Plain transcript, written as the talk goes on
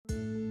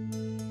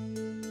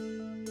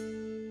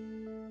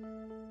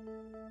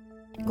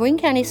Greene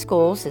County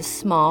Schools is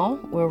small,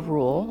 we're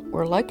rural,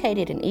 we're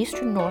located in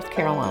eastern North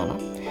Carolina.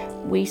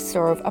 We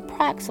serve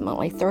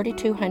approximately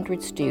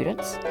 3,200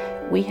 students.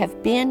 We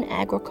have been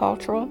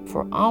agricultural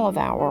for all of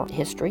our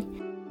history.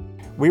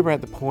 We were at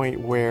the point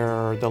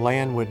where the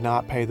land would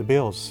not pay the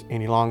bills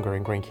any longer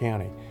in Greene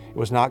County. It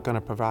was not going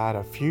to provide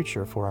a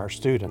future for our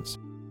students.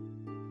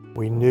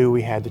 We knew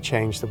we had to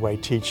change the way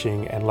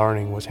teaching and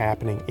learning was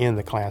happening in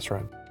the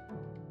classroom.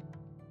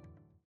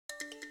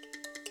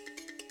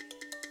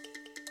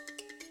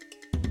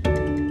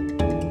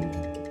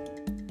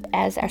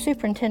 As our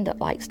superintendent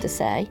likes to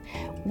say,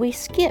 we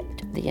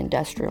skipped the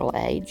industrial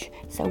age,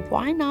 so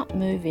why not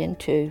move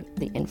into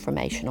the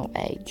informational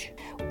age?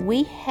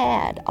 We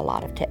had a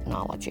lot of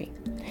technology,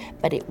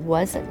 but it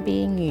wasn't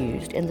being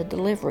used in the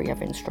delivery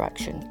of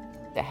instruction.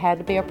 There had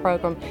to be a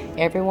program.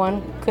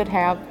 Everyone could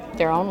have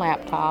their own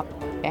laptop.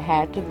 It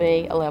had to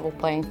be a level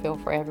playing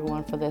field for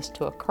everyone for this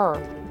to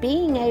occur.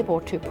 Being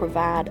able to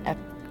provide a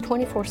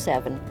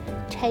 24/7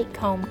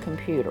 take-home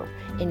computer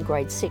in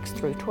grades 6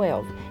 through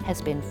 12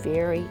 has been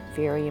very,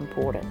 very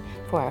important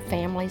for our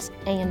families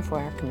and for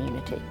our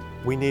community.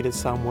 We needed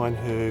someone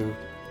who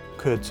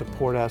could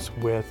support us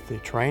with the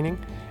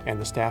training and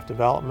the staff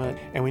development,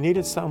 and we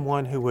needed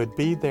someone who would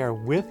be there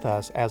with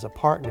us as a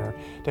partner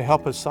to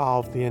help us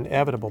solve the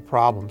inevitable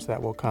problems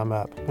that will come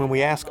up. When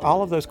we asked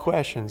all of those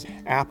questions,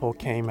 Apple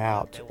came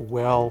out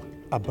well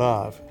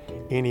above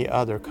any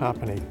other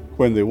company.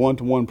 When the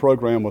one-to-one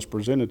program was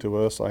presented to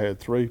us, I had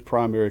three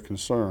primary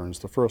concerns,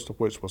 the first of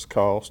which was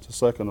cost, the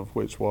second of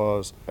which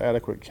was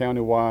adequate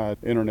countywide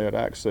internet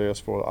access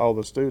for all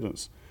the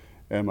students,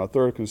 and my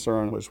third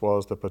concern, which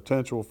was the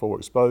potential for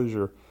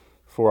exposure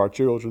for our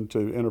children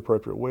to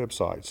inappropriate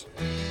websites.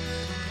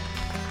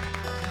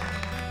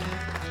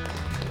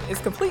 It's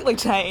completely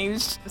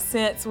changed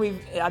since we've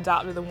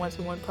adopted the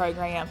one-to-one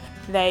program.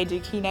 They do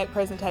keynote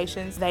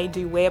presentations, they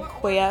do web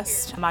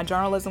quests. My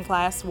journalism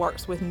class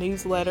works with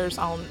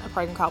newsletters on a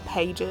program called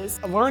Pages.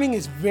 Learning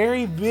is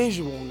very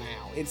visual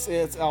now. It's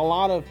a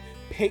lot of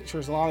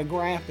pictures, a lot of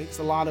graphics,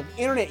 a lot of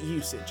internet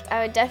usage.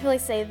 I would definitely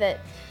say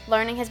that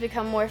learning has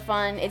become more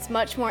fun. It's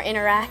much more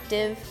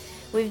interactive.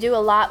 We do a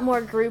lot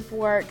more group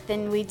work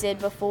than we did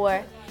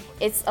before.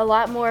 It's a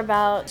lot more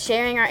about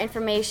sharing our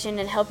information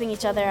and helping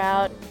each other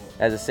out.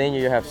 As a senior,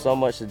 you have so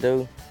much to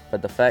do,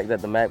 but the fact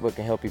that the MacBook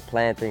can help you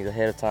plan things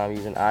ahead of time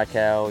using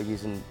iCal,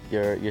 using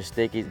your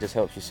stickies, just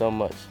helps you so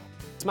much.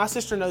 My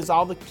sister knows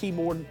all the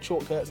keyboard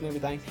shortcuts and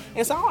everything,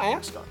 and so I'll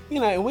ask her,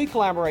 and we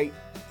collaborate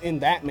in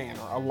that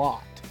manner a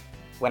lot.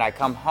 When I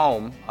come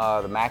home,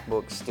 the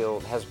MacBook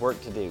still has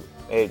work to do.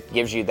 It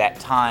gives you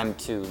that time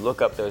to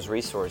look up those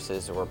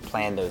resources or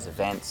plan those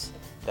events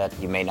that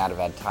you may not have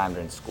had time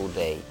during the school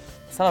day.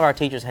 Some of our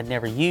teachers had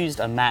never used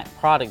a Mac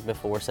product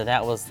before, so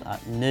that was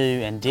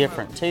new and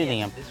different to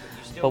them.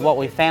 But what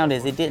we found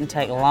is it didn't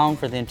take long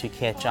for them to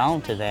catch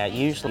on to that.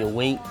 Usually a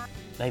week,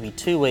 maybe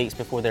 2 weeks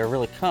before they're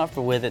really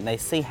comfortable with it and they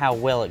see how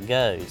well it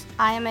goes.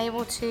 I am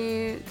able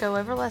to go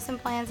over lesson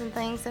plans and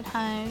things at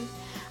home,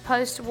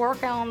 post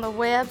work on the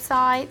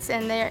websites,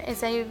 and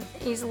it's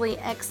easily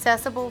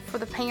accessible for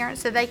the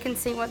parents so they can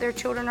see what their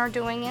children are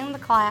doing in the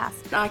class.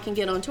 I can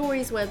get on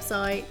Tori's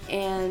website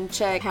and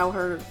check how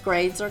her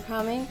grades are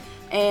coming.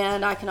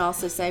 And I can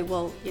also say,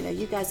 well,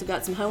 you guys have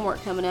got some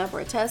homework coming up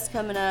or a test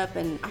coming up,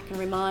 and I can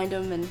remind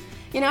them, and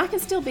I can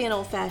still be an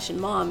old-fashioned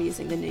mom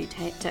using the new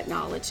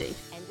technology.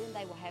 And then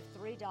they will have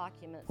 3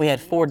 documents. We had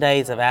 4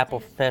 days of Apple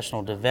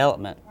professional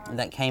development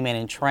that came in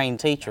and trained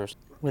teachers.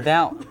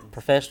 Without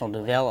professional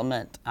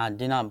development, I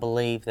do not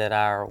believe that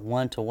our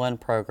one-to-one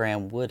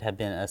program would have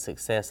been a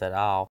success at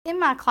all. In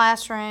my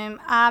classroom,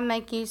 I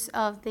make use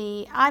of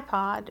the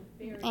iPod,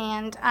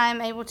 and I'm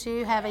able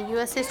to have a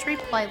U.S. history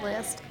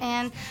playlist.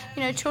 And,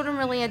 children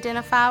really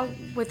identify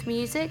with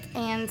music,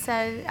 and so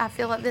I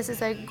feel like this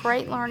is a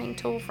great learning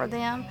tool for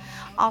them.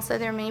 Also,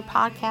 there are many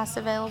podcasts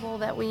available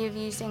that we have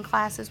used in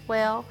class as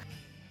well.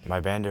 My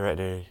band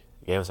director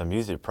gave us a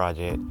music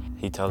project.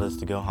 He told us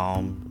to go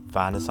home,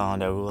 find a song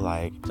that we would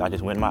like. So I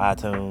just went to my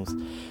iTunes,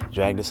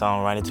 dragged the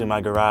song right into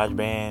my garage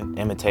band,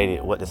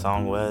 imitated what the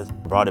song was,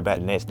 brought it back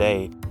the next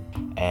day,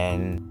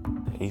 and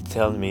he's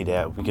telling me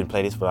that we can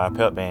play this for our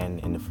pep band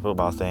in the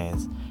football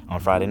stands on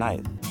Friday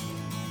night.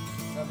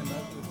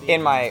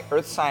 In my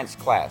Earth Science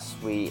class,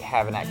 we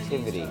have an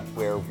activity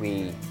where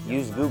we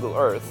use Google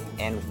Earth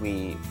and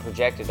we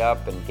project it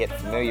up and get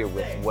familiar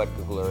with what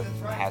Google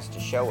Earth has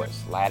to show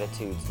us,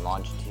 latitudes,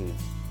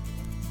 longitudes.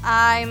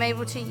 I'm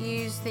able to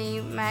use the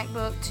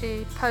MacBook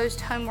to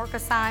post homework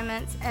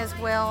assignments as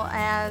well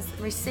as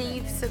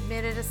receive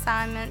submitted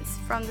assignments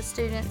from the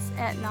students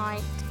at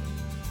night.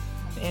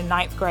 In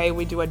 9th grade,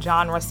 we do a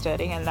genre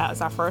study, and that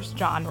was our first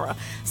genre.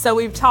 So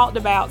we've talked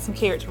about some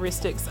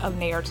characteristics of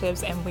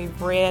narratives, and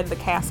we've read The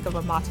Cask of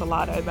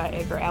Amontillado by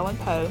Edgar Allan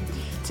Poe.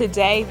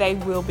 Today, they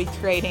will be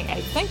creating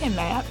a thinking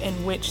map in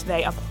which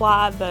they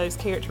apply those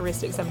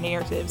characteristics of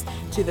narratives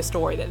to the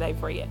story that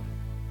they've read.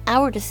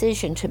 Our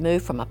decision to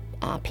move from a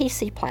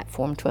PC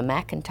platform to a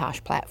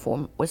Macintosh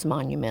platform was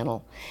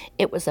monumental.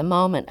 It was a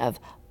moment of,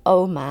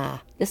 oh my,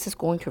 this is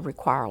going to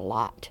require a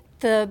lot.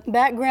 The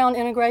background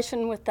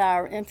integration with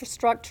our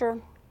infrastructure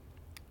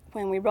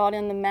when we brought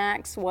in the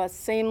Macs was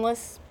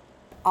seamless.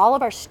 All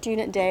of our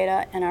student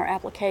data and our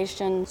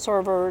application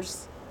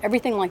servers,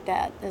 everything like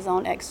that is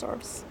on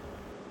Xserves.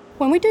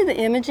 When we do the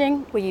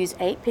imaging, we use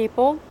 8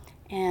 people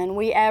and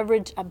we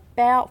average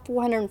about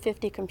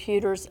 450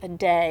 computers a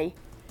day.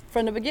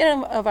 From the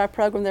beginning of our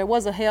program, there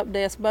was a help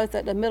desk both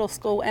at the middle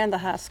school and the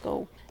high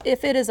school.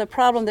 If it is a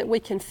problem that we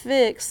can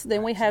fix,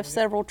 then we have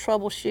several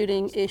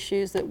troubleshooting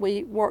issues that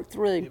we work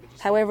through.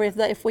 However,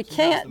 if we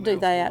can't do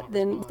that,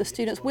 then the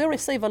students will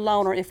receive a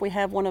loaner if we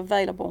have one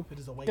available.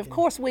 Of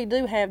course, we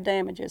do have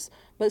damages,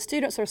 but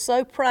students are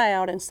so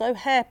proud and so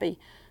happy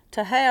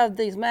to have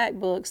these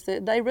MacBooks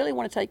that they really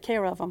want to take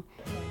care of them.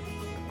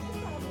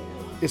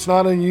 It's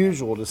not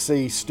unusual to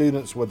see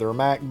students with their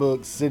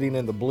MacBooks sitting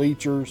in the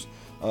bleachers,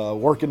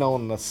 working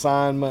on an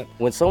assignment.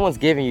 When someone's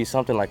giving you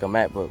something like a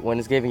MacBook, when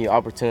it's giving you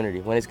opportunity,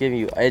 when it's giving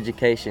you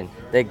education,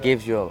 that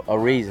gives you a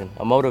reason,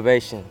 a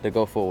motivation to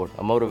go forward,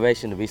 a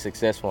motivation to be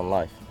successful in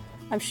life.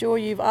 I'm sure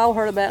you've all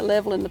heard about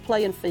leveling the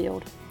playing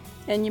field,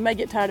 and you may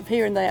get tired of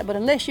hearing that, but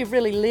unless you've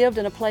really lived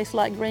in a place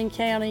like Greene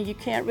County, you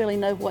can't really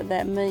know what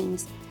that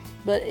means.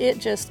 But it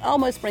just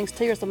almost brings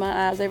tears to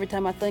my eyes every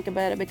time I think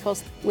about it,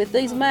 because with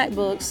these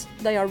MacBooks,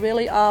 they are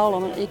really all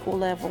on an equal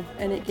level,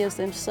 and it gives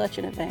them such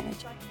an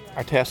advantage.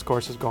 Our test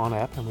scores has gone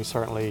up, and we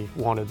certainly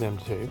wanted them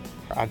to.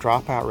 Our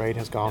dropout rate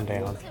has gone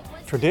down.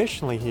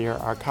 Traditionally here,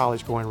 our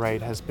college going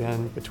rate has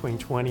been between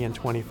 20 and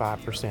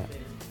 25%.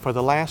 For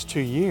the last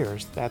 2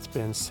 years, that's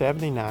been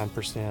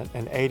 79%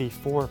 and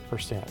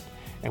 84%,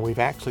 and we've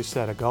actually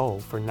set a goal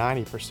for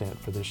 90%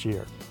 for this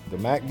year. The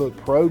MacBook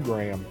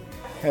program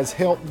has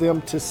helped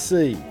them to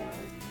see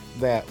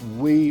that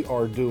we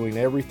are doing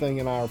everything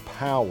in our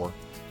power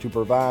to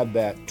provide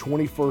that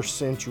 21st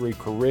century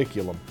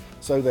curriculum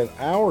so that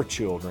our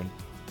children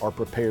are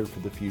prepared for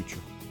the future.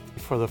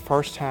 For the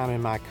first time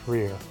in my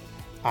career,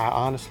 I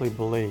honestly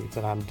believe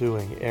that I'm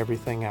doing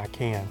everything I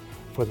can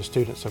for the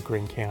students of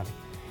Greene County,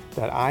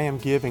 that I am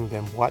giving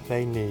them what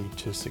they need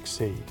to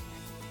succeed.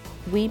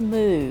 We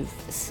move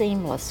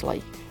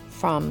seamlessly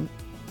from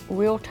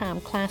real-time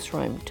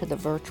classroom to the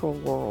virtual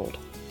world.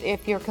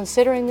 If you're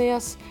considering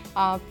this,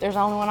 there's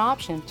only one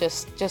option.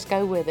 Just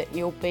go with it.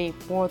 You'll be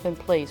more than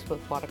pleased with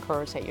what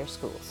occurs at your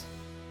schools.